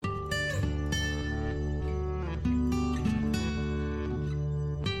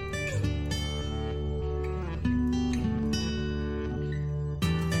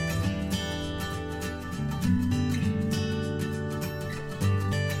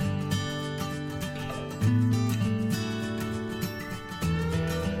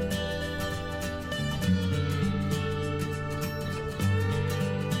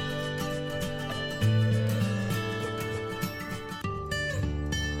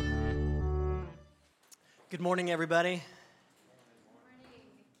Good morning, everybody.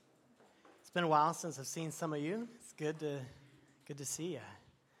 It's been a while since I've seen some of you. It's good to see you.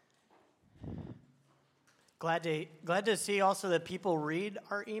 Glad to see also that people read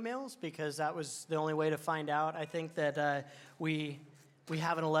our emails, because that was the only way to find out. I think that we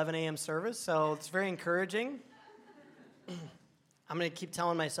have an 11 a.m. service, so it's very encouraging. I'm going to keep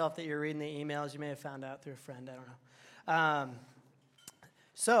telling myself that you're reading the emails. You may have found out through a friend. I don't know.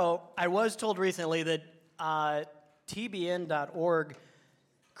 So I was told recently that tbn.org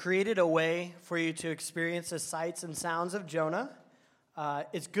created a way for you to experience the sights and sounds of Jonah.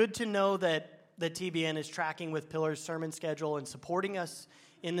 It's good to know that the TBN is tracking with Pillar's sermon schedule and supporting us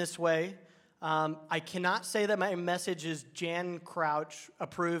in this way. I cannot say that my message is Jan Crouch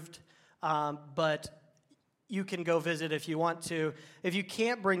approved, but you can go visit if you want to. If you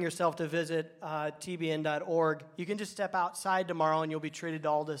can't bring yourself to visit tbn.org, you can just step outside tomorrow and you'll be treated to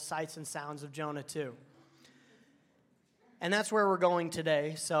all the sights and sounds of Jonah too. And that's where we're going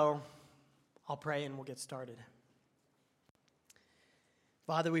today, so I'll pray and we'll get started.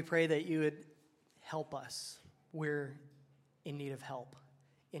 Father, we pray that you would help us. We're in need of help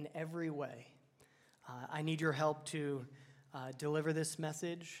in every way. I need your help to deliver this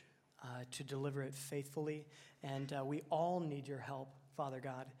message, to deliver it faithfully, and we all need your help, Father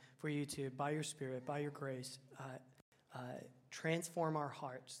God, for you to, by your Spirit, by your grace, transform our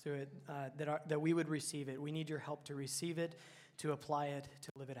hearts through it, that we would receive it. We need your help to receive it, to apply it, to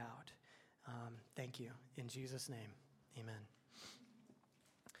live it out. Thank you. In Jesus' name, amen.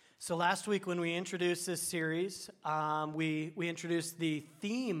 So last week when we introduced this series, we introduced the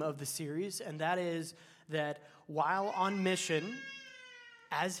theme of the series, and that is that while on mission,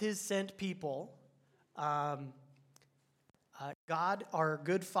 as his sent people, God, our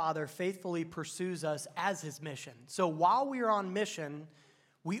good Father, faithfully pursues us as his mission. So while we are on mission,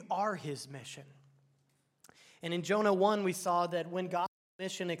 we are his mission. And in Jonah 1, we saw that when God's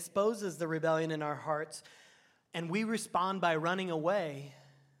mission exposes the rebellion in our hearts, and we respond by running away,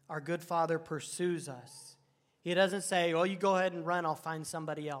 our good Father pursues us. He doesn't say, oh, you go ahead and run, I'll find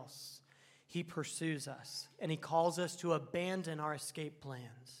somebody else. He pursues us, and he calls us to abandon our escape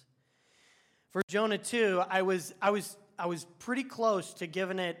plans. For Jonah 2, I was pretty close to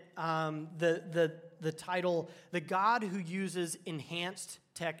giving it the title, The God Who Uses Enhanced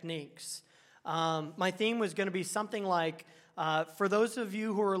Techniques. My theme was going to be something like, for those of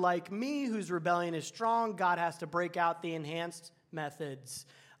you who are like me, whose rebellion is strong, God has to break out the enhanced methods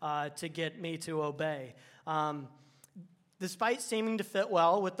to get me to obey. Despite seeming to fit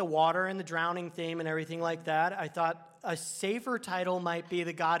well with the water and the drowning theme and everything like that, I thought a safer title might be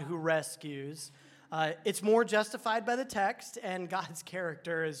The God Who Rescues. It's more justified by the text and God's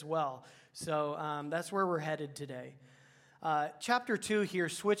character as well. So that's where we're headed today. Chapter 2 here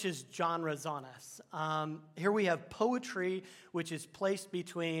switches genres on us. Here we have poetry, which is placed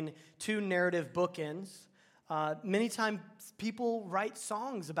between two narrative bookends. Many times people write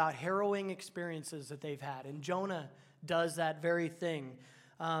songs about harrowing experiences that they've had, and Jonah does that very thing.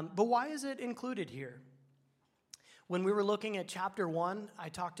 But why is it included here? When we were looking at chapter 1, I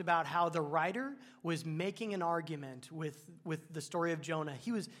talked about how the writer was making an argument with the story of Jonah.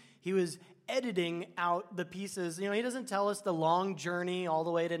 He was editing out the pieces. You know, he doesn't tell us the long journey all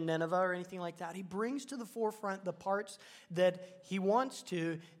the way to Nineveh or anything like that. He brings to the forefront the parts that he wants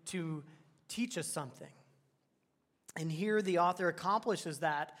to teach us something. And here the author accomplishes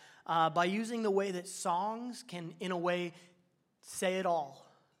that by using the way that songs can, in a way, say it all.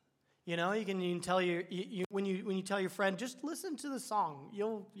 You know, you can tell when you tell your friend, just listen to the song.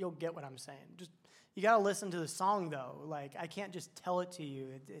 You'll get what I'm saying. You got to listen to the song though. Like, I can't just tell it to you.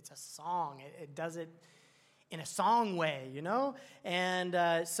 It's a song. It does it in a song way, you know.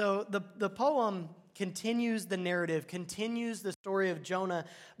 And so the poem continues the narrative, continues the story of Jonah,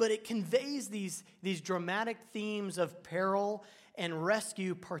 but it conveys these dramatic themes of peril and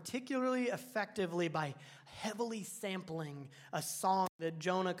rescue particularly effectively by heavily sampling a song that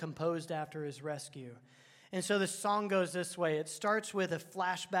Jonah composed after his rescue. And so the song goes this way. It starts with a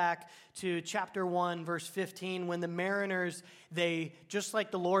flashback to chapter 1, verse 15, when the mariners, they, just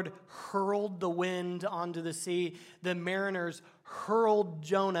like the Lord hurled the wind onto the sea, the mariners hurled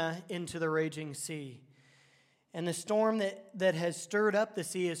Jonah into the raging sea. And the storm that has stirred up the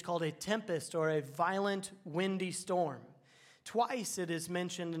sea is called a tempest, or a violent windy storm. Twice it is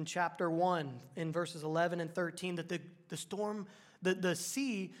mentioned in chapter 1, in verses 11 and 13, that the storm, the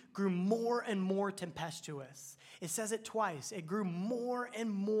sea grew more and more tempestuous. It says it twice. It grew more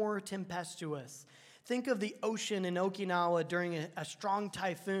and more tempestuous. Think of the ocean in Okinawa during a strong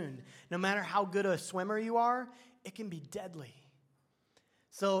typhoon. No matter how good a swimmer you are, it can be deadly.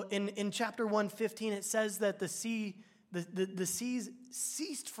 So in chapter 1:15, it says that the seas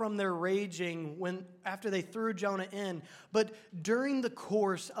ceased from their raging after they threw Jonah in. But during the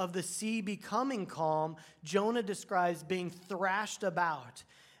course of the sea becoming calm, Jonah describes being thrashed about.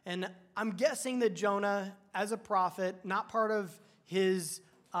 And I'm guessing that Jonah, as a prophet, not part of his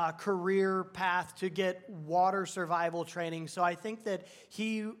career path to get water survival training. So I think that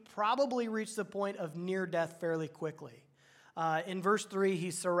he probably reached the point of near death fairly quickly. In verse 3,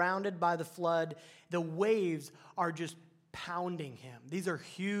 he's surrounded by the flood. The waves are just pounding him. These are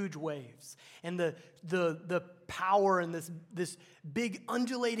huge waves. And the power in this big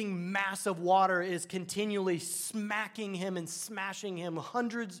undulating mass of water is continually smacking him and smashing him,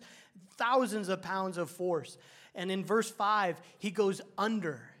 hundreds, thousands of pounds of force. And in verse 5, he goes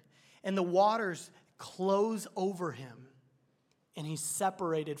under, and the waters close over him, and he's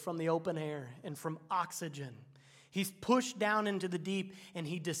separated from the open air and from oxygen. He's pushed down into the deep, and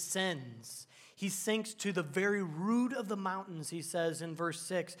he descends. He sinks to the very root of the mountains, he says in verse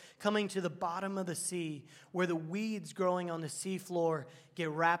 6, coming to the bottom of the sea, where the weeds growing on the seafloor get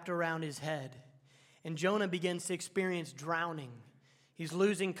wrapped around his head. And Jonah begins to experience drowning. He's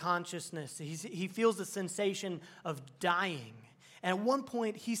losing consciousness. He feels the sensation of dying. And at one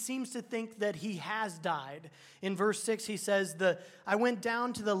point, he seems to think that he has died. In verse 6, he says, I went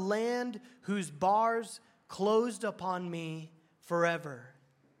down to the land whose bars closed upon me forever.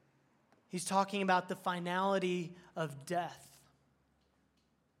 He's talking about the finality of death.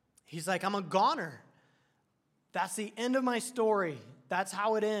 He's like, I'm a goner. That's the end of my story. That's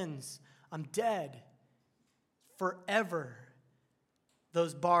how it ends. I'm dead. Forever.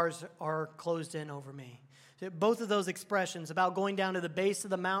 Those bars are closed in over me. Both of those expressions about going down to the base of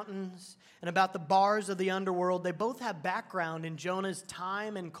the mountains and about the bars of the underworld, they both have background in Jonah's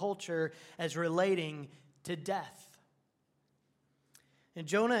time and culture as relating to death. And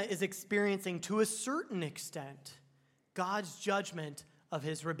Jonah is experiencing, to a certain extent, God's judgment of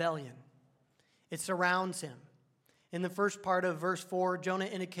his rebellion. It surrounds him. In the first part of verse 4, Jonah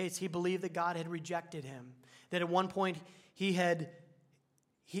indicates he believed that God had rejected him, that at one point he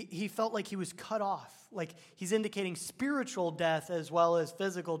felt like he was cut off, like he's indicating spiritual death as well as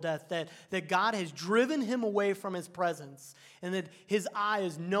physical death, that God has driven him away from his presence, and that his eye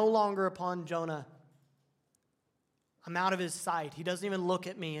is no longer upon Jonah. I'm out of his sight. He doesn't even look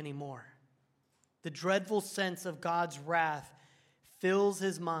at me anymore. The dreadful sense of God's wrath fills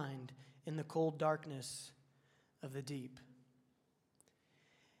his mind in the cold darkness of the deep.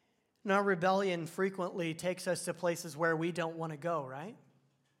 Now, rebellion frequently takes us to places where we don't want to go, right?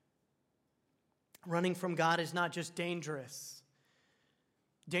 Running from God is not just dangerous.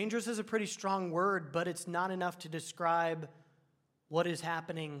 Dangerous is a pretty strong word, but it's not enough to describe what is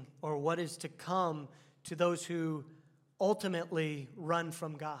happening or what is to come to those who ultimately run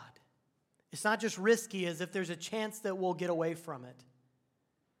from God. It's not just risky as if there's a chance that we'll get away from it.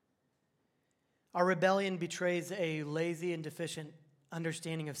 Our rebellion betrays a lazy and deficient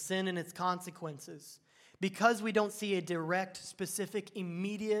understanding of sin and its consequences. Because we don't see a direct, specific,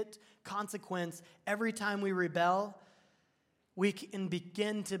 immediate consequence every time we rebel, we can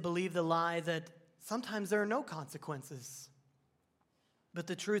begin to believe the lie that sometimes there are no consequences. But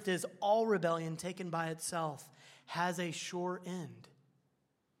the truth is, all rebellion taken by itself has a sure end.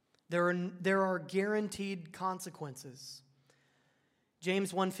 There are guaranteed consequences.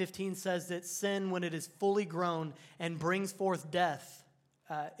 James 1:15 says that sin, when it is fully grown and brings forth death,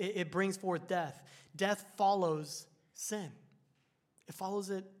 it brings forth death. Death follows sin. It follows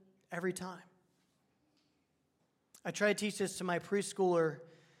it every time. I try to teach this to my preschooler,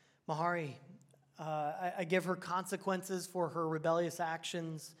 Mahari. I give her consequences for her rebellious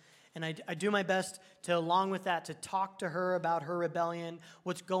actions. And I do my best to, along with that, to talk to her about her rebellion,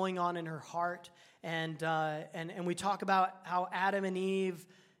 what's going on in her heart. And we talk about how Adam and Eve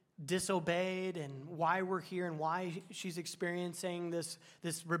disobeyed and why we're here and why she's experiencing this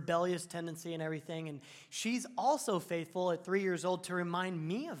rebellious tendency and everything. And she's also faithful at 3 years old to remind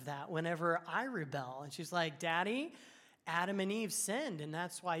me of that whenever I rebel. And she's like, Daddy, Adam and Eve sinned, and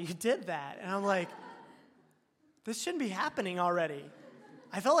that's why you did that. And I'm like, this shouldn't be happening already.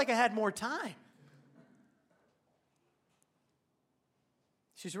 I felt like I had more time.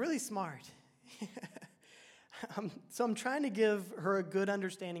 She's really smart. So I'm trying to give her a good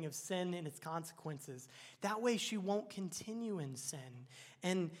understanding of sin and its consequences. That way she won't continue in sin.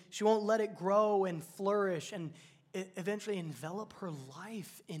 And she won't let it grow and flourish and eventually envelop her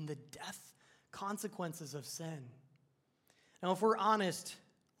life in the death consequences of sin. Now, if we're honest,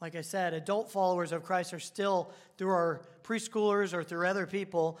 like I said, adult followers of Christ are still, through our preschoolers or through other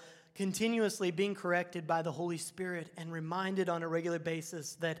people, continuously being corrected by the Holy Spirit and reminded on a regular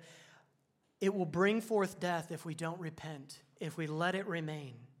basis that it will bring forth death if we don't repent, if we let it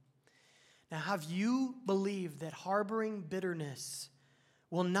remain. Now, have you believed that harboring bitterness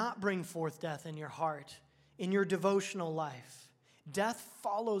will not bring forth death in your heart, in your devotional life? Death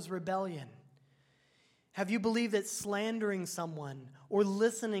follows rebellion. Have you believed that slandering someone or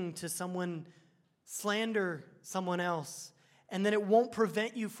listening to someone slander someone else, and that it won't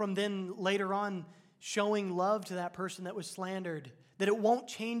prevent you from then later on showing love to that person that was slandered, that it won't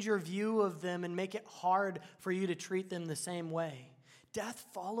change your view of them and make it hard for you to treat them the same way? Death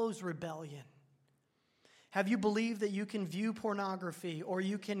follows rebellion. Have you believed that you can view pornography or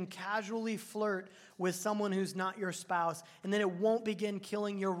you can casually flirt with someone who's not your spouse and then it won't begin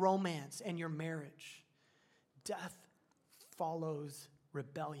killing your romance and your marriage? Death follows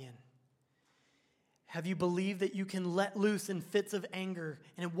rebellion. Have you believed that you can let loose in fits of anger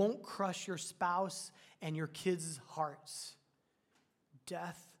and it won't crush your spouse and your kids' hearts?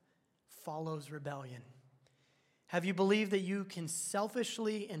 Death follows rebellion. Have you believed that you can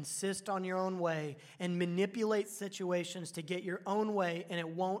selfishly insist on your own way and manipulate situations to get your own way and it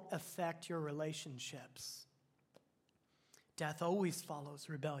won't affect your relationships? Death always follows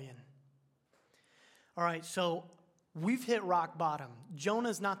rebellion. All right, so we've hit rock bottom.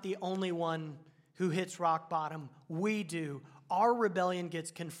 Jonah's not the only one who hits rock bottom. We do. Our rebellion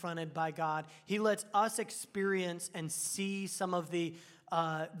gets confronted by God. He lets us experience and see some of the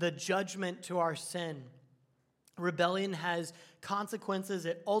judgment to our sin. Rebellion has consequences.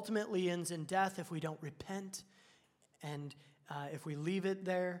 It ultimately ends in death if we don't repent and if we leave it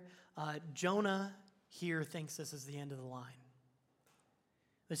there. Jonah here thinks this is the end of the line.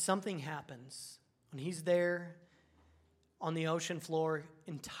 But something happens when he's there on the ocean floor,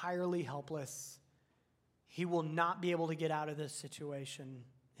 entirely helpless. He will not be able to get out of this situation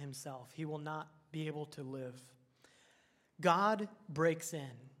himself. He will not be able to live. God breaks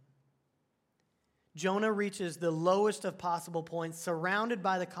in. Jonah reaches the lowest of possible points, surrounded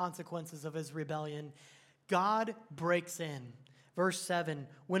by the consequences of his rebellion. God breaks in. Verse 7,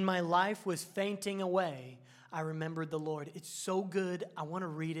 when my life was fainting away, I remembered the Lord. It's so good, I want to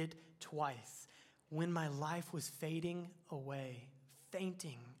read it twice. When my life was fainting away,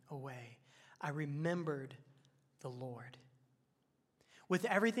 I remembered the Lord. With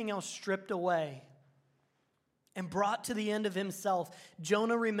everything else stripped away and brought to the end of himself,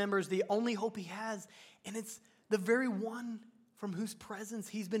 Jonah remembers the only hope he has, and it's the very one from whose presence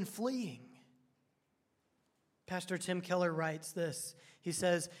he's been fleeing. Pastor Tim Keller writes this. He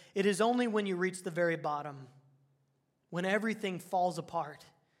says, "It is only when you reach the very bottom, when everything falls apart,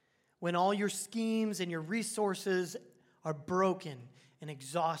 when all your schemes and your resources are broken and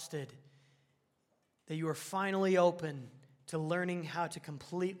exhausted, that you are finally open to learning how to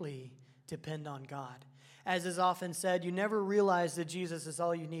completely depend on God." As is often said, you never realize that Jesus is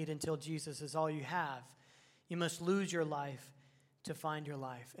all you need until Jesus is all you have. You must lose your life to find your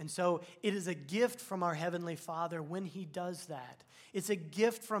life. And so it is a gift from our Heavenly Father when He does that. It's a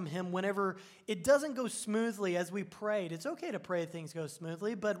gift from Him whenever it doesn't go smoothly as we prayed. It's okay to pray things go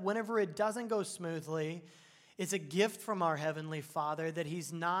smoothly, but whenever it doesn't go smoothly, it's a gift from our Heavenly Father that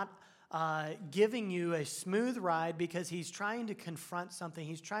He's not giving you a smooth ride because He's trying to confront something.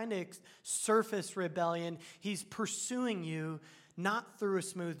 He's trying to surface rebellion. He's pursuing you not through a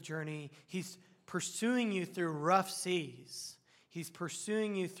smooth journey. He's pursuing you through rough seas. He's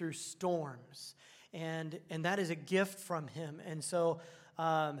pursuing you through storms. And that is a gift from Him. And so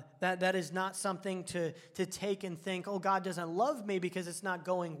that is not something to take and think, oh, God doesn't love me because it's not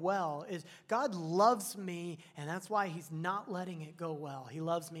going well. God loves me, and that's why He's not letting it go well. He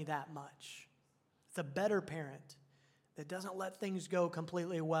loves me that much. It's a better parent that doesn't let things go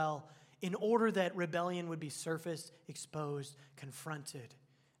completely well in order that rebellion would be surfaced, exposed, confronted.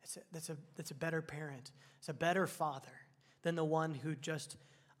 That's a better parent. It's a better father than the one who just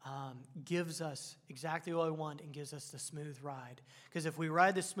gives us exactly what we want and gives us the smooth ride. Because if we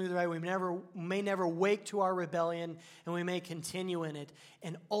ride the smooth ride, we may never wake to our rebellion, and we may continue in it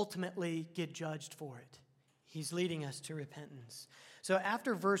and ultimately get judged for it. He's leading us to repentance. So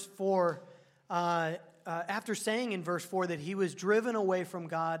after verse 4, after saying in verse 4 that he was driven away from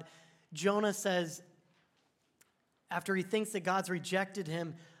God, Jonah says, after he thinks that God's rejected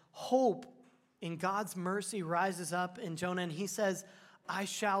him, hope in God's mercy rises up in Jonah, and he says, I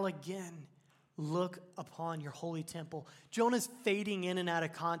shall again look upon your holy temple. Jonah's fading in and out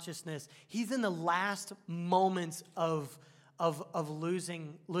of consciousness. He's in the last moments of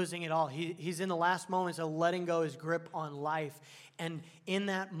losing it all. He's in the last moments of letting go his grip on life. And in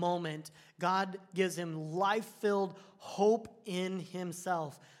that moment, God gives him life-filled hope in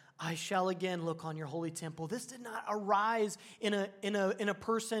himself. I shall again look on your holy temple. This did not arise in a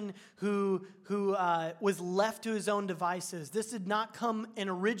person who was left to his own devices. This did not come and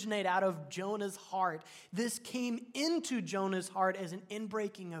originate out of Jonah's heart. This came into Jonah's heart as an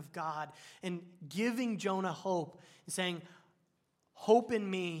inbreaking of God and giving Jonah hope, saying, hope in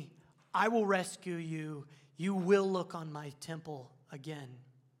me, I will rescue you. You will look on my temple again.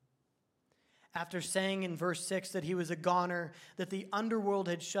 After saying in verse 6 that he was a goner, that the underworld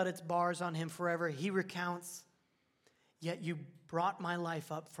had shut its bars on him forever, he recounts, yet you brought my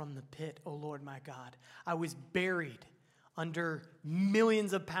life up from the pit, O Lord my God. I was buried under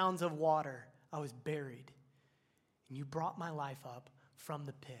millions of pounds of water. I was buried. And you brought my life up from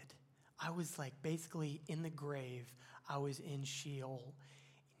the pit. I was like basically in the grave. I was in Sheol.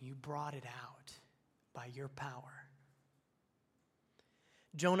 And you brought it out by your power.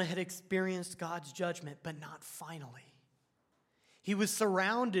 Jonah had experienced God's judgment, but not finally. He was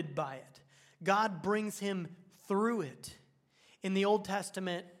surrounded by it. God brings him through it. In the Old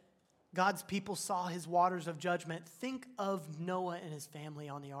Testament, God's people saw his waters of judgment. Think of Noah and his family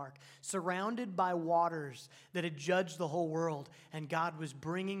on the ark, surrounded by waters that had judged the whole world, and God was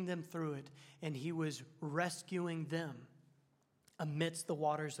bringing them through it, and he was rescuing them amidst the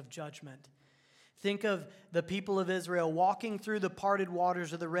waters of judgment. Think of the people of Israel walking through the parted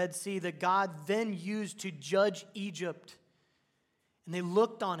waters of the Red Sea that God then used to judge Egypt. And they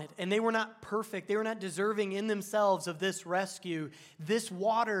looked on it, and they were not perfect. They were not deserving in themselves of this rescue. This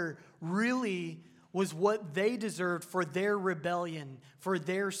water really was what they deserved for their rebellion, for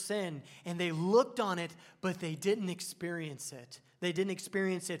their sin. And they looked on it, but they didn't experience it. They didn't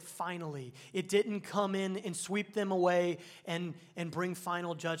experience it finally. It didn't come in and sweep them away and bring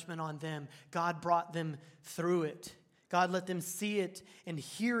final judgment on them. God brought them through it. God let them see it and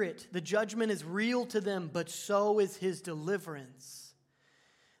hear it. The judgment is real to them, but so is his deliverance.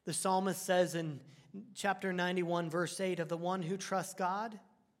 The psalmist says in chapter 91, verse 8, of the one who trusts God,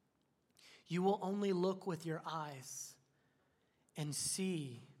 you will only look with your eyes and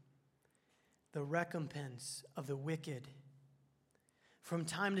see the recompense of the wicked. From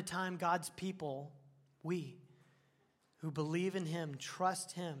time to time, God's people, we who believe in him,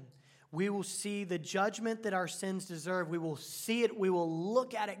 trust him, we will see the judgment that our sins deserve. We will see it. We will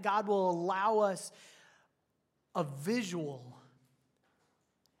look at it. God will allow us a visual.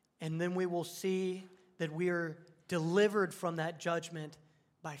 And then we will see that we are delivered from that judgment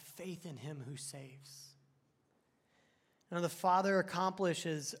by faith in him who saves. Now, the Father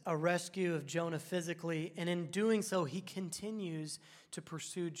accomplishes a rescue of Jonah physically, and in doing so, he continues to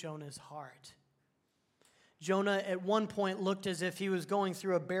pursue Jonah's heart. Jonah at one point looked as if he was going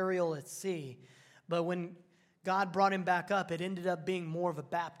through a burial at sea, but when God brought him back up, it ended up being more of a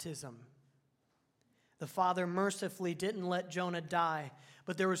baptism. The Father mercifully didn't let Jonah die,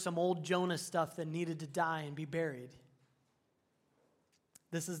 but there was some old Jonah stuff that needed to die and be buried.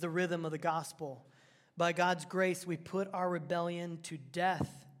 This is the rhythm of the gospel. By God's grace, we put our rebellion to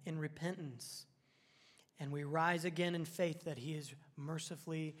death in repentance, and we rise again in faith that he is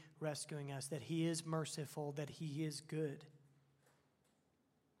mercifully rescuing us, that he is merciful, that he is good.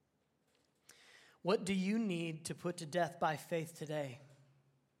 What do you need to put to death by faith today?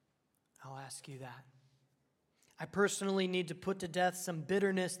 I'll ask you that. I personally need to put to death some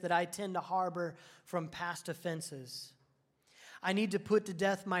bitterness that I tend to harbor from past offenses. I need to put to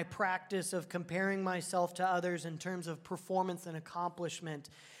death my practice of comparing myself to others in terms of performance and accomplishment.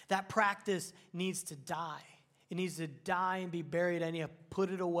 That practice needs to die. It needs to die and be buried. I need to put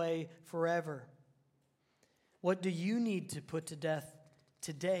it away forever. What do you need to put to death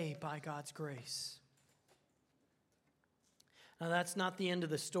today by God's grace? Now, that's not the end of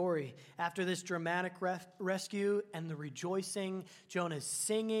the story. After this dramatic rescue and the rejoicing, Jonah's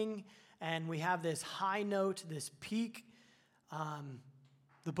singing, and we have this high note, this peak.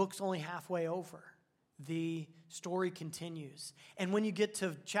 The book's only halfway over. The story continues. And when you get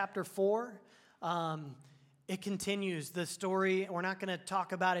to chapter 4, it continues. The story, we're not going to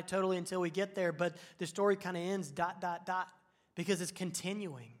talk about it totally until we get there, but the story kind of ends ... because it's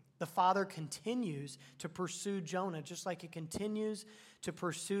continuing. The Father continues to pursue Jonah, just like he continues to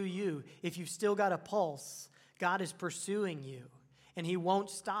pursue you. If you've still got a pulse, God is pursuing you, and he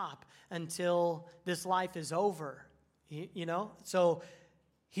won't stop until this life is over. You know, so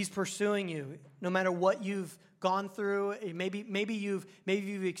he's pursuing you no matter what you've gone through. Maybe you've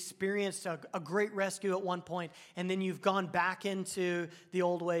experienced a great rescue at one point, and then you've gone back into the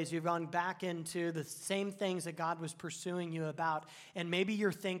old ways. You've gone back into the same things that God was pursuing you about. And maybe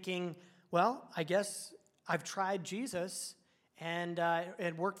you're thinking, well, I guess I've tried Jesus And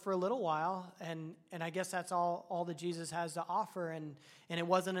it worked for a little while, and I guess that's all that Jesus has to offer, and it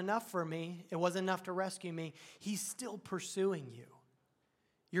wasn't enough for me. It wasn't enough to rescue me. He's still pursuing you.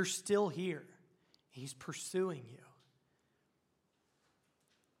 You're still here. He's pursuing you.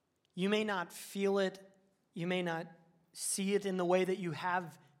 You may not feel it. You may not see it in the way that you have,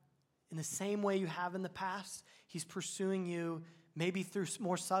 in the same way you have in the past. He's pursuing you maybe through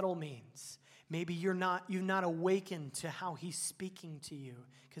more subtle means. Maybe you've not awakened to how he's speaking to you,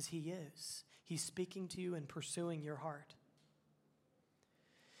 because he is. He's speaking to you and pursuing your heart.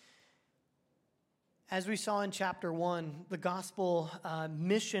 As we saw in chapter 1, the gospel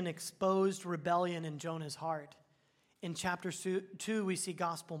mission exposed rebellion in Jonah's heart. In chapter 2, we see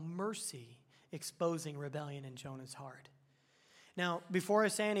gospel mercy exposing rebellion in Jonah's heart. Now, before I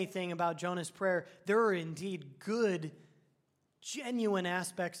say anything about Jonah's prayer, there are indeed good, genuine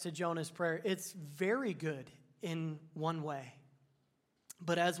aspects to Jonah's prayer. It's very good in one way.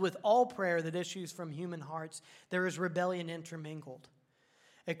 But as with all prayer that issues from human hearts, there is rebellion intermingled.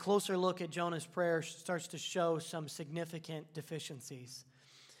 A closer look at Jonah's prayer starts to show some significant deficiencies.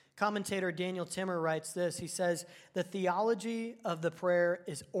 Commentator Daniel Timmer writes this. He says, "The theology of the prayer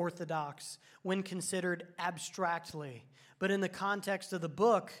is orthodox when considered abstractly, but in the context of the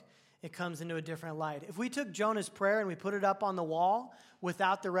book, it comes into a different light." If we took Jonah's prayer and we put it up on the wall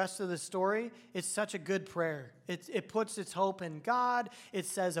without the rest of the story, it's such a good prayer. It puts its hope in God. It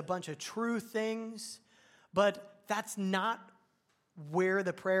says a bunch of true things, but that's not where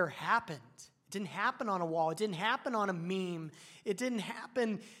the prayer happened. It didn't happen on a wall. It didn't happen on a meme. It didn't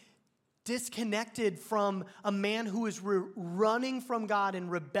happen disconnected from a man who is running from God and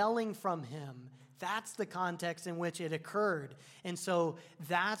rebelling from him. That's the context in which it occurred. And so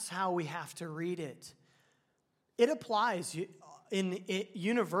that's how we have to read it. It applies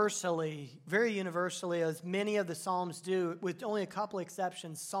universally, very universally, as many of the Psalms do, with only a couple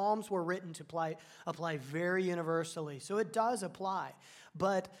exceptions. Psalms were written to apply very universally. So it does apply.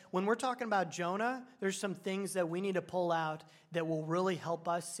 But when we're talking about Jonah, there's some things that we need to pull out that will really help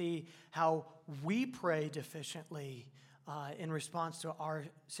us see how we pray deficiently in response to our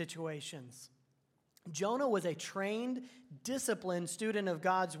situations. Jonah was a trained, disciplined student of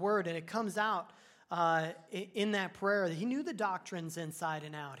God's word, and it comes out in that prayer. He knew the doctrines inside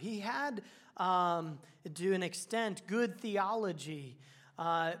and out. He had, to an extent, good theology,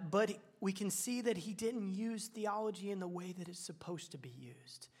 but we can see that he didn't use theology in the way that it's supposed to be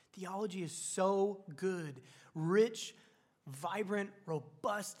used. Theology is so good. Rich, vibrant,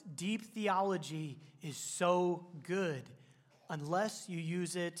 robust, deep theology is so good unless you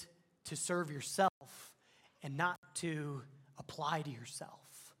use it to serve yourself and not to apply to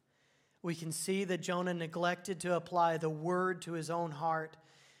yourself. We can see that Jonah neglected to apply the word to his own heart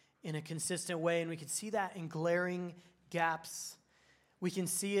in a consistent way, and we can see that in glaring gaps. We can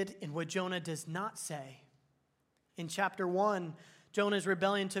see it in what Jonah does not say. In chapter 1, Jonah's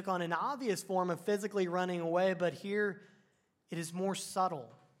rebellion took on an obvious form of physically running away, but here it is more subtle.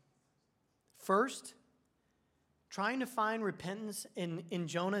 First, trying to find repentance in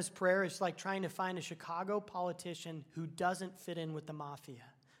Jonah's prayer is like trying to find a Chicago politician who doesn't fit in with the mafia,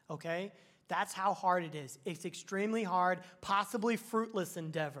 okay? That's how hard it is. It's extremely hard, possibly fruitless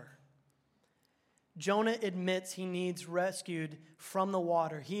endeavor. Jonah admits he needs rescued from the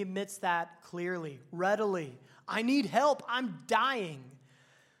water. He admits that clearly, readily. I need help. I'm dying.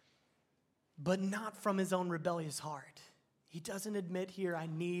 But not from his own rebellious heart. He doesn't admit here, I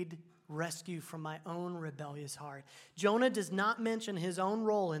need rescue from my own rebellious heart. Jonah does not mention his own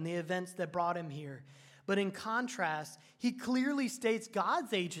role in the events that brought him here. But in contrast, he clearly states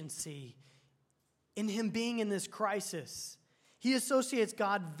God's agency in him being in this crisis. He associates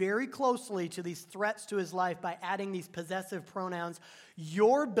God very closely to these threats to his life by adding these possessive pronouns.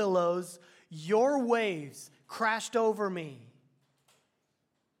 Your billows, your waves crashed over me.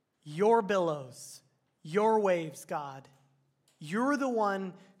 Your billows, your waves, God. You're the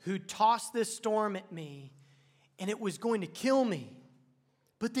one who tossed this storm at me, and it was going to kill me.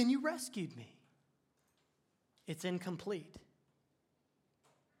 But then you rescued me. It's incomplete.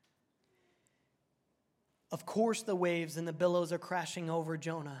 Of course the waves and the billows are crashing over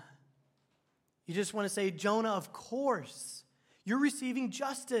Jonah. You just want to say, Jonah, of course. You're receiving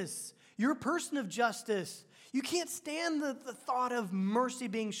justice. You're a person of justice. You can't stand the thought of mercy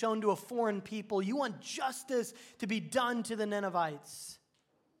being shown to a foreign people. You want justice to be done to the Ninevites.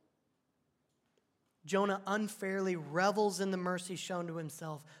 Jonah unfairly revels in the mercy shown to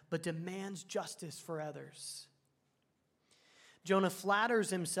himself, but demands justice for others. Jonah flatters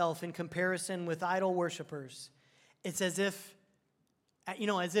himself in comparison with idol worshipers. It's as if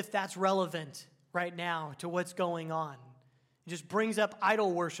that's relevant right now to what's going on. just brings up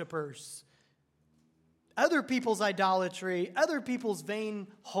idol worshipers, other people's idolatry, other people's vain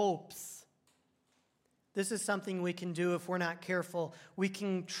hopes. This is something we can do if we're not careful. We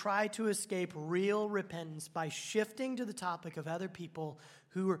can try to escape real repentance by shifting to the topic of other people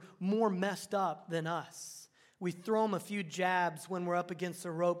who are more messed up than us. We throw them a few jabs when we're up against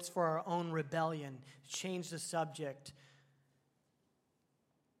the ropes for our own rebellion. Change the subject.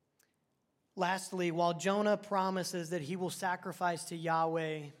 Lastly, while Jonah promises that he will sacrifice to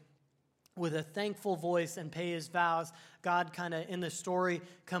Yahweh with a thankful voice and pay his vows, God kind of in the story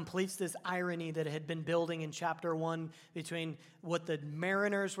completes this irony that had been building in chapter 1 between what the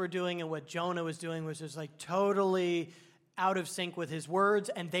mariners were doing and what Jonah was doing, which was like totally out of sync with his words,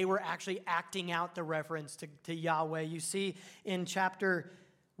 and they were actually acting out the reference to Yahweh. You see in chapter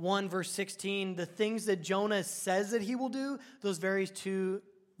 1, verse 16, the things that Jonah says that he will do, those very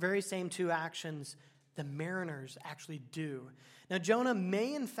same two actions, the mariners actually do. Now, Jonah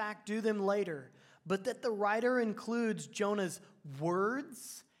may in fact do them later, but that the writer includes Jonah's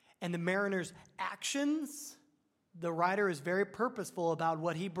words and the mariners' actions, the writer is very purposeful about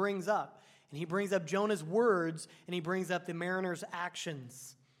what he brings up. And he brings up Jonah's words, and he brings up the mariners'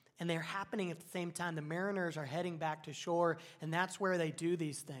 actions. And they're happening at the same time. The mariners are heading back to shore, and that's where they do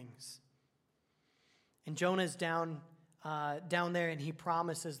these things. And Jonah's down there, and he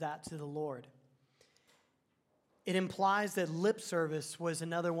promises that to the Lord. It implies that lip service was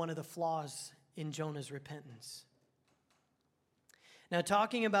another one of the flaws in Jonah's repentance. Now,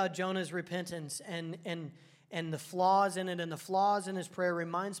 talking about Jonah's repentance and the flaws in it and the flaws in his prayer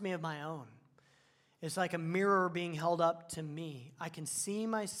reminds me of my own. It's like a mirror being held up to me. I can see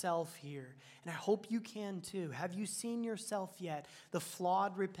myself here, and I hope you can too. Have you seen yourself yet? The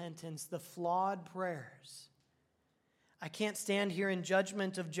flawed repentance, the flawed prayers. I can't stand here in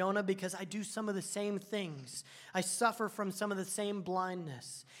judgment of Jonah because I do some of the same things. I suffer from some of the same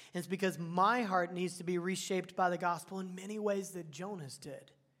blindness. And it's because my heart needs to be reshaped by the gospel in many ways that Jonah's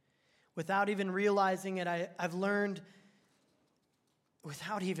did. Without even realizing it, I've learned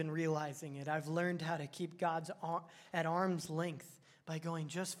how to keep God's at arm's length by going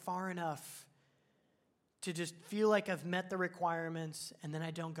just far enough to just feel like I've met the requirements, and then I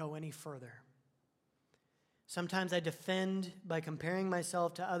don't go any further. Sometimes I defend by comparing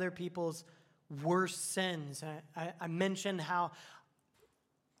myself to other people's worst sins. I mentioned how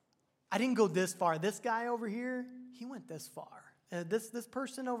I didn't go this far. This guy over here, he went this far. This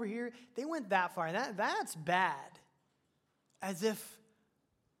person over here, they went that far. That's bad. As if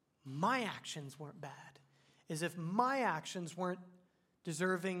my actions weren't bad. As if my actions weren't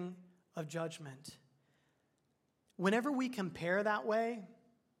deserving of judgment. Whenever we compare that way,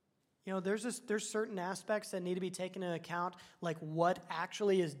 there's certain aspects that need to be taken into account, like what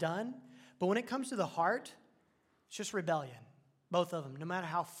actually is done. But when it comes to the heart, it's just rebellion. Both of them, no matter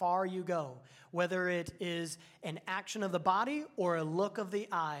how far you go. Whether it is an action of the body or a look of the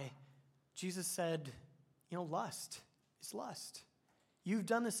eye. Jesus said, lust is lust. You've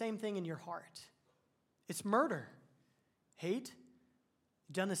done the same thing in your heart. It's murder. Hate,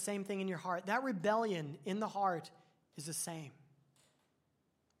 you've done the same thing in your heart. That rebellion in the heart is the same.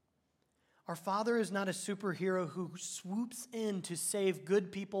 Our Father is not a superhero who swoops in to save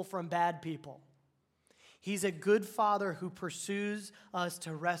good people from bad people. He's a good Father who pursues us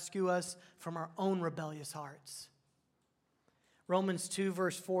to rescue us from our own rebellious hearts. Romans 2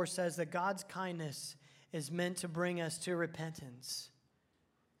 verse 4 says that God's kindness is meant to bring us to repentance.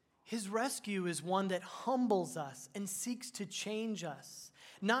 His rescue is one that humbles us and seeks to change us,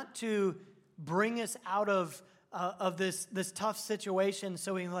 not to bring us out of this tough situation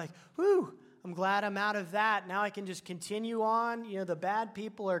so we're like, whew, I'm glad I'm out of that. Now I can just continue on. The bad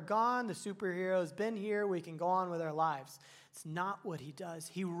people are gone. The superhero's been here. We can go on with our lives. It's not what he does.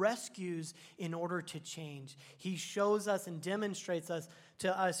 He rescues in order to change. He shows us and demonstrates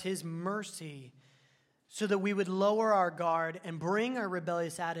to us his mercy so that we would lower our guard and bring our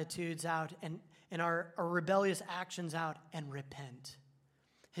rebellious attitudes out and our rebellious actions out and repent.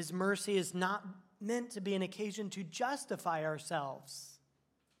 His mercy is not meant to be an occasion to justify ourselves.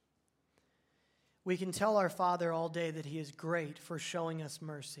 We can tell our Father all day that he is great for showing us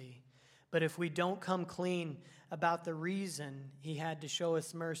mercy. But if we don't come clean about the reason he had to show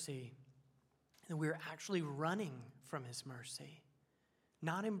us mercy, then we're actually running from his mercy,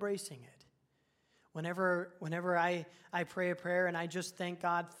 not embracing it. Whenever I pray a prayer and I just thank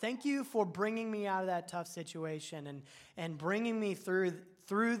God, thank you for bringing me out of that tough situation and bringing me through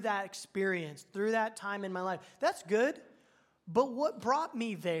that experience, through that time in my life. That's good, but what brought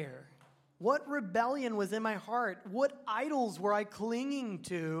me there? What rebellion was in my heart? What idols were I clinging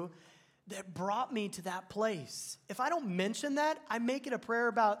to that brought me to that place. If I don't mention that, I make it a prayer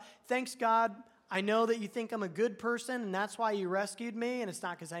about, thanks God, I know that you think I'm a good person and that's why you rescued me, and it's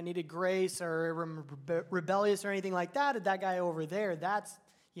not because I needed grace or rebellious or anything like that. That guy over there, that's,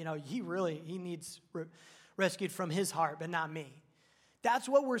 he needs rescued from his heart, but not me. That's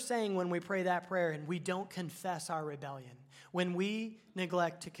what we're saying when we pray that prayer and we don't confess our rebellion. When we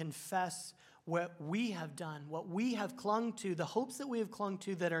neglect to confess what we have done, what we have clung to, the hopes that we have clung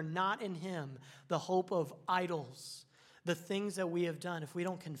to that are not in him, the hope of idols, the things that we have done, if we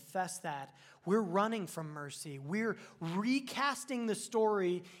don't confess that, we're running from mercy. We're recasting the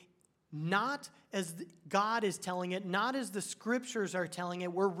story not as God is telling it, not as the scriptures are telling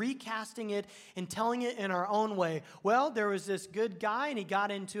it. We're recasting it and telling it in our own way. Well, there was this good guy and he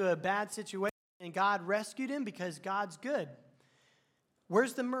got into a bad situation and God rescued him because God's good.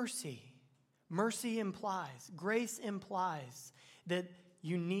 Where's the mercy? Mercy implies, grace implies that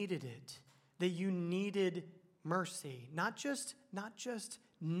you needed it, that you needed mercy, not just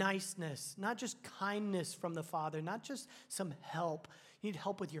niceness, not just kindness from the Father, not just some help. You need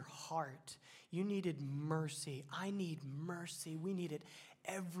help with your heart. You needed mercy. I need mercy. We need it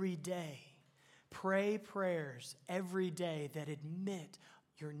every day. Pray prayers every day that admit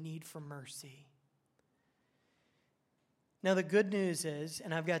your need for mercy. Now, the good news is,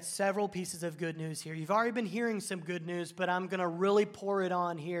 and I've got several pieces of good news here. You've already been hearing some good news, but I'm going to really pour it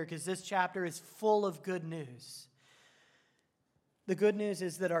on here because this chapter is full of good news. The good news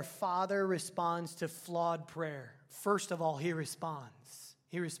is that our Father responds to flawed prayer. First of all, he responds.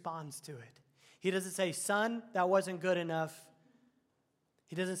 He responds to it. He doesn't say, son, that wasn't good enough.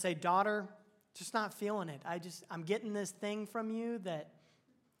 He doesn't say, daughter, just not feeling it. I'm getting this thing from you that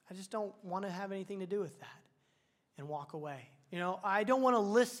I just don't want to have anything to do with that. And walk away. I don't want to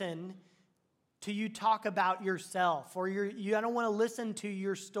listen to you talk about yourself, or I don't want to listen to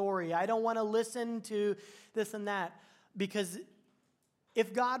your story. I don't want to listen to this and that, because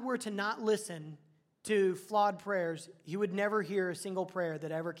if God were to not listen to flawed prayers, he would never hear a single prayer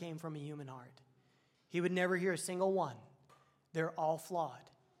that ever came from a human heart. He would never hear a single one. They're all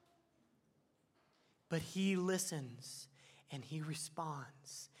flawed. But he listens and he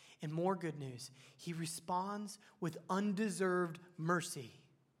responds. And more good news, he responds with undeserved mercy.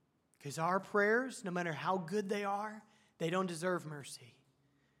 Because our prayers, no matter how good they are, they don't deserve mercy.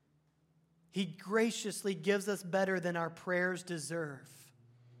 He graciously gives us better than our prayers deserve.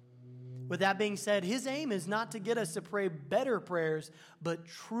 With that being said, his aim is not to get us to pray better prayers, but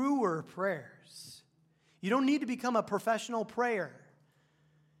truer prayers. You don't need to become a professional prayer.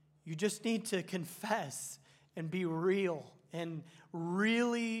 You just need to confess and be real and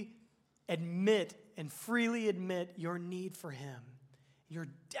really admit and freely admit your need for him, your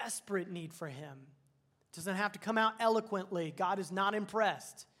desperate need for him. It doesn't have to come out eloquently. God is not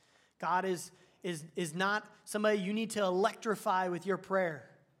impressed. God is not somebody you need to electrify with your prayer.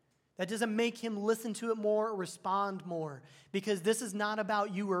 That doesn't make him listen to it more or respond more, because this is not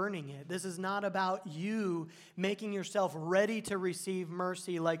about you earning it. This is not about you making yourself ready to receive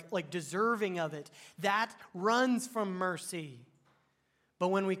mercy, like deserving of it. That runs from mercy. But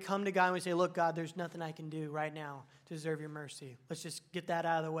when we come to God and we say, look, God, there's nothing I can do right now to deserve your mercy. Let's just get that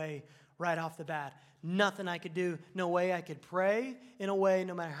out of the way right off the bat. Nothing I could do. No way I could pray in a way,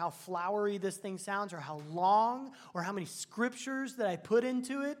 no matter how flowery this thing sounds or how long or how many scriptures that I put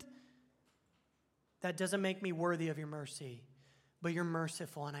into it. That doesn't make me worthy of your mercy. But you're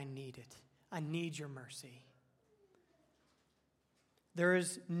merciful and I need it. I need your mercy. There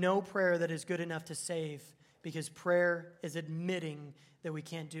is no prayer that is good enough to save, because prayer is admitting that we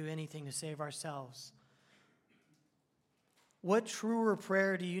can't do anything to save ourselves. What truer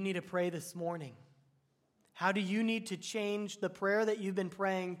prayer do you need to pray this morning? How do you need to change the prayer that you've been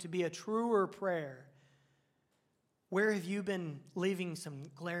praying to be a truer prayer? Where have you been leaving some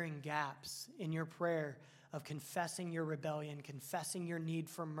glaring gaps in your prayer of confessing your rebellion, confessing your need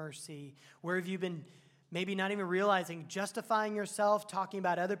for mercy? Where have you been maybe not even realizing, justifying yourself, talking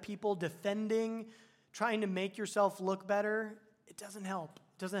about other people, defending, trying to make yourself look better? It doesn't help.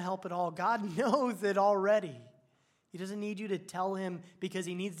 It doesn't help at all. God knows it already. He doesn't need you to tell him because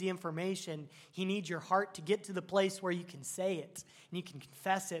he needs the information. He needs your heart to get to the place where you can say it and you can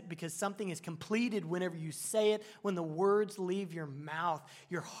confess it, because something is completed whenever you say it, when the words leave your mouth.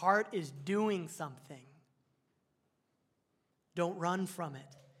 Your heart is doing something. Don't run from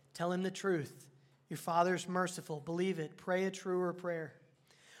it. Tell him the truth. Your Father's merciful. Believe it. Pray a truer prayer.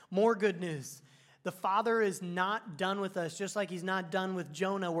 More good news. The Father is not done with us, just like he's not done with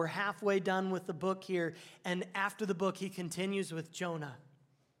Jonah. We're halfway done with the book here, and after the book, he continues with Jonah.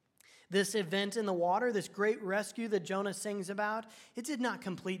 This event in the water, this great rescue that Jonah sings about, it did not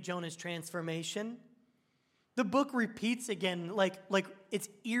complete Jonah's transformation. The book repeats again, like it's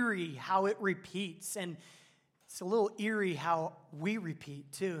eerie how it repeats, and it's a little eerie how we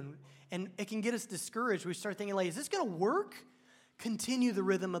repeat too, and it can get us discouraged. We start thinking, like, is this going to work? Continue the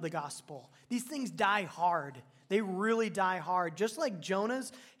rhythm of the gospel. These things die hard. They really die hard. Just like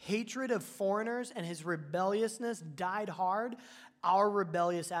Jonah's hatred of foreigners and his rebelliousness died hard, our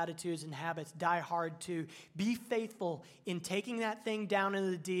rebellious attitudes and habits die hard too. Be faithful in taking that thing down into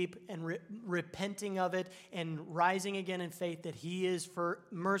the deep and repenting of it and rising again in faith that he is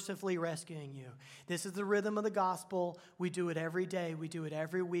mercifully rescuing you. This is the rhythm of the gospel. We do it every day. We do it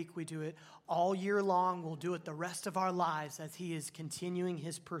every week. We do it all year long. We'll do it the rest of our lives as he is continuing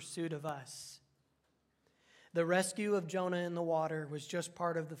his pursuit of us. The rescue of Jonah in the water was just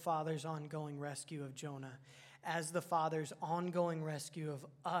part of the Father's ongoing rescue of Jonah, as the Father's ongoing rescue of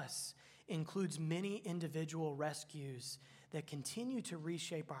us includes many individual rescues that continue to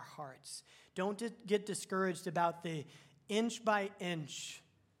reshape our hearts. Don't get discouraged about the inch by inch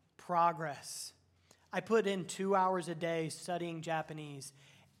progress. I put in 2 hours a day studying Japanese,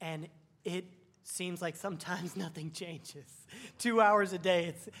 and it seems like sometimes nothing changes. 2 hours a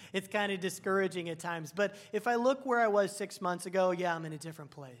day, it's kind of discouraging at times. But if I look where I was 6 months ago, yeah, I'm in a different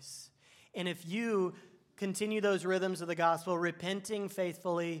place. And if you continue those rhythms of the gospel, repenting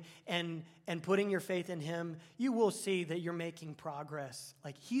faithfully and putting your faith in him, you will see that you're making progress.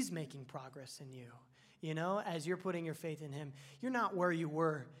 Like he's making progress in you. You know, as you're putting your faith in him, you're not where you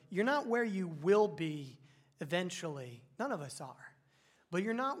were. You're not where you will be eventually. None of us are. But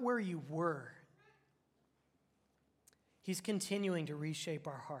you're not where you were. He's continuing to reshape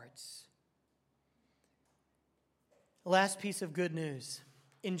our hearts. Last piece of good news.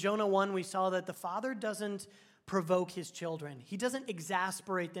 In Jonah 1, we saw that the Father doesn't provoke his children. He doesn't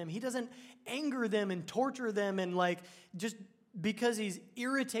exasperate them. He doesn't anger them and torture them and just because he's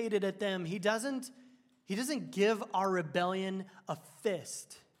irritated at them. He doesn't give our rebellion a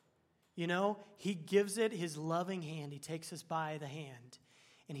fist. You know, he gives it his loving hand. He takes us by the hand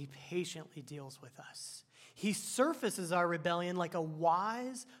and he patiently deals with us. He surfaces our rebellion like a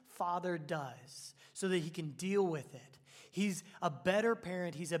wise father does so that he can deal with it. He's a better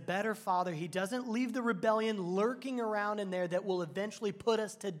parent. He's a better father. He doesn't leave the rebellion lurking around in there that will eventually put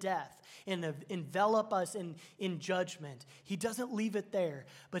us to death and envelop us in judgment. He doesn't leave it there,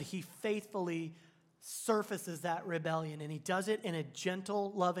 but he faithfully surfaces that rebellion, and he does it in a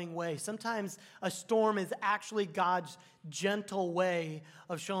gentle, loving way. Sometimes a storm is actually God's gentle way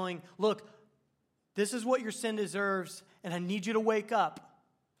of showing, look, this is what your sin deserves, and I need you to wake up.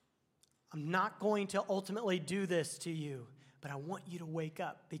 I'm not going to ultimately do this to you, but I want you to wake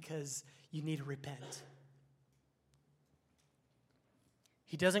up because you need to repent.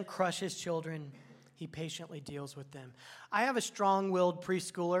 He doesn't crush his children. He patiently deals with them. I have a strong-willed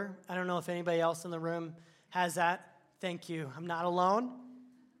preschooler. I don't know if anybody else in the room has that. Thank you. I'm not alone.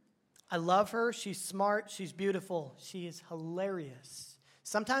 I love her. She's smart. She's beautiful. She is hilarious.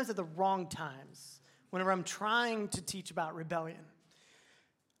 Sometimes at the wrong times, whenever I'm trying to teach about rebellion.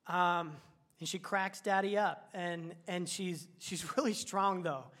 And she cracks Daddy up, and she's really strong,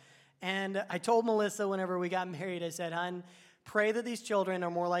 though. And I told Melissa whenever we got married, I said, hon, pray that these children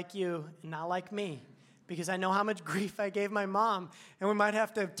are more like you and not like me, because I know how much grief I gave my mom, and we might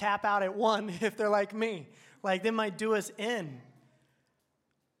have to tap out at one if they're like me. Like, they might do us in.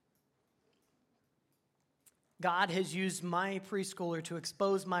 God has used my preschooler to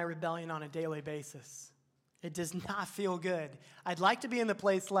expose my rebellion on a daily basis. It does not feel good. I'd like to be in the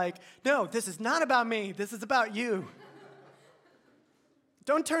place like, no, this is not about me. This is about you.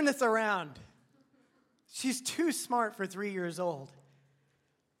 Don't turn this around. She's too smart for 3 years old.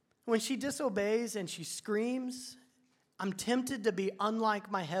 When she disobeys and she screams, I'm tempted to be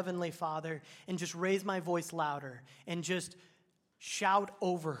unlike my heavenly Father and just raise my voice louder and just shout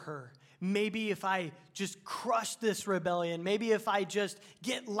over her. Maybe if I just crush this rebellion, maybe if I just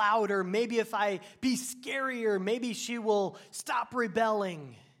get louder, maybe if I be scarier, maybe she will stop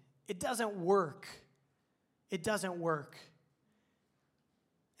rebelling. It doesn't work. It doesn't work.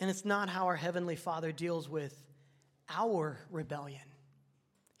 And it's not how our Heavenly Father deals with our rebellion.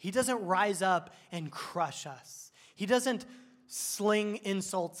 He doesn't rise up and crush us. He doesn't sling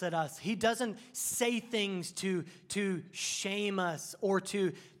insults at us. He doesn't say things to shame us or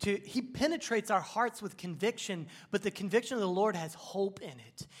to he penetrates our hearts with conviction, but the conviction of the Lord has hope in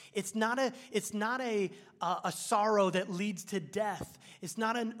it. It's not a sorrow that leads to death. It's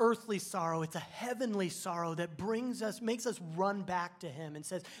not an earthly sorrow. It's a heavenly sorrow that makes us run back to him and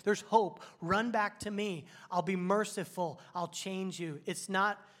says, there's hope. Run back to me. I'll be merciful. I'll change you. It's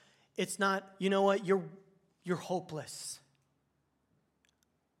not It's not, you know what, you're hopeless.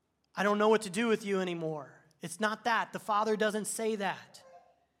 I don't know what to do with you anymore. It's not that. The Father doesn't say that.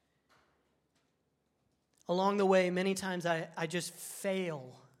 Along the way, many times I just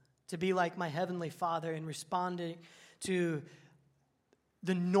fail to be like my Heavenly Father in responding to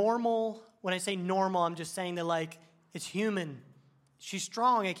the normal. When I say normal, I'm just saying that, like, it's human. She's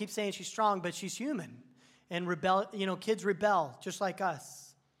strong. I keep saying she's strong, but she's human. And kids rebel just like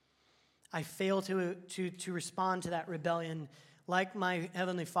us. I fail to respond to that rebellion like my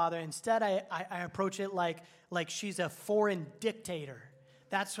Heavenly Father. Instead, I approach it like she's a foreign dictator.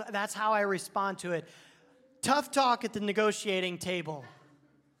 That's how I respond to it. Tough talk at the negotiating table.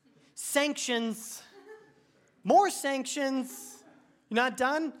 Sanctions. More sanctions. You're not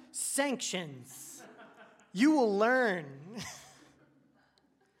done? Sanctions. You will learn.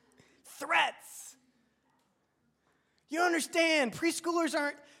 Threats. You don't understand. Preschoolers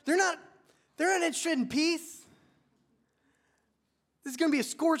they're not interested in peace. This is going to be a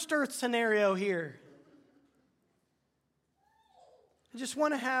scorched earth scenario here. I just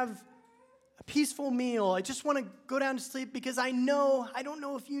want to have a peaceful meal. I just want to go down to sleep because I don't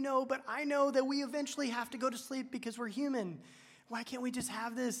know if you know, but I know that we eventually have to go to sleep because we're human. Why can't we just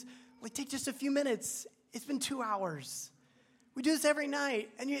have this? Like, take just a few minutes. It's been 2 hours. We do this every night,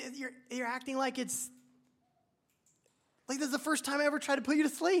 and you're acting like it's like this is the first time I ever tried to put you to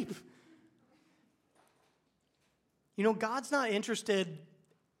sleep. You know, God's not interested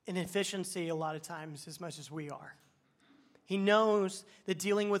in efficiency a lot of times as much as we are. He knows that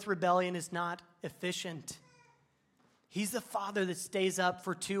dealing with rebellion is not efficient. He's the Father that stays up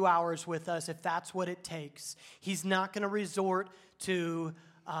for 2 hours with us if that's what it takes. He's not going to resort to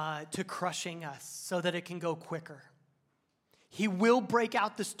crushing us so that it can go quicker. He will break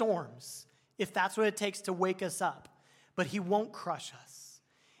out the storms if that's what it takes to wake us up. But he won't crush us.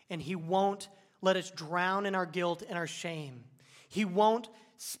 And he won't let us drown in our guilt and our shame. He won't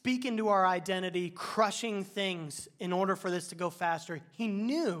speak into our identity, crushing things in order for this to go faster. He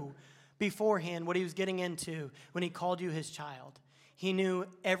knew beforehand what he was getting into when he called you his child. He knew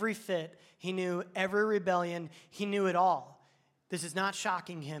every fit. He knew every rebellion. He knew it all. This is not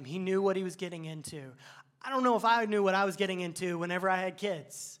shocking him. He knew what he was getting into. I don't know if I knew what I was getting into whenever I had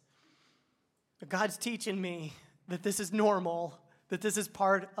kids. But God's teaching me that this is normal, that this is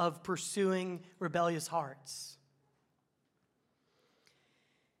part of pursuing rebellious hearts.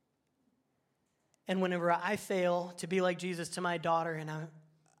 And whenever I fail to be like Jesus to my daughter and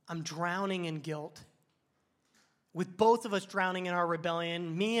I'm drowning in guilt, with both of us drowning in our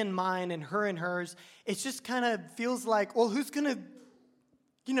rebellion, me and mine and her and hers, it just kind of feels like, well, who's going to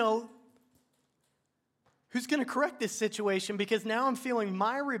correct this situation? Because now I'm feeling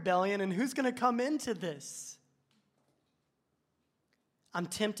my rebellion, and who's going to come into this? I'm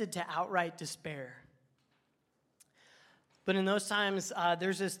tempted to outright despair. But in those times,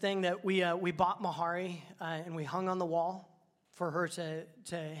 there's this thing that we bought Mahari, and we hung on the wall for her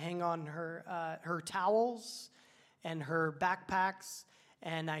to hang on her towels and her backpacks.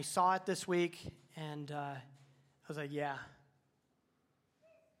 And I saw it this week, and I was like, yeah.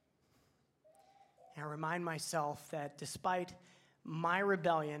 And I remind myself that despite my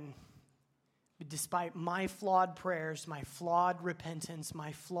rebellion, despite my flawed prayers, my flawed repentance,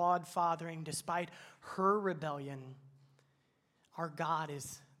 my flawed fathering, despite her rebellion, our God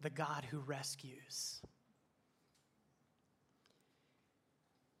is the God who rescues.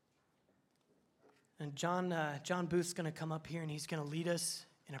 And John Booth's going to come up here, and he's going to lead us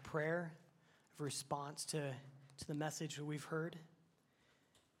in a prayer of response to the message that we've heard.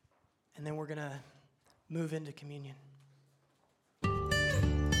 And then we're going to move into communion.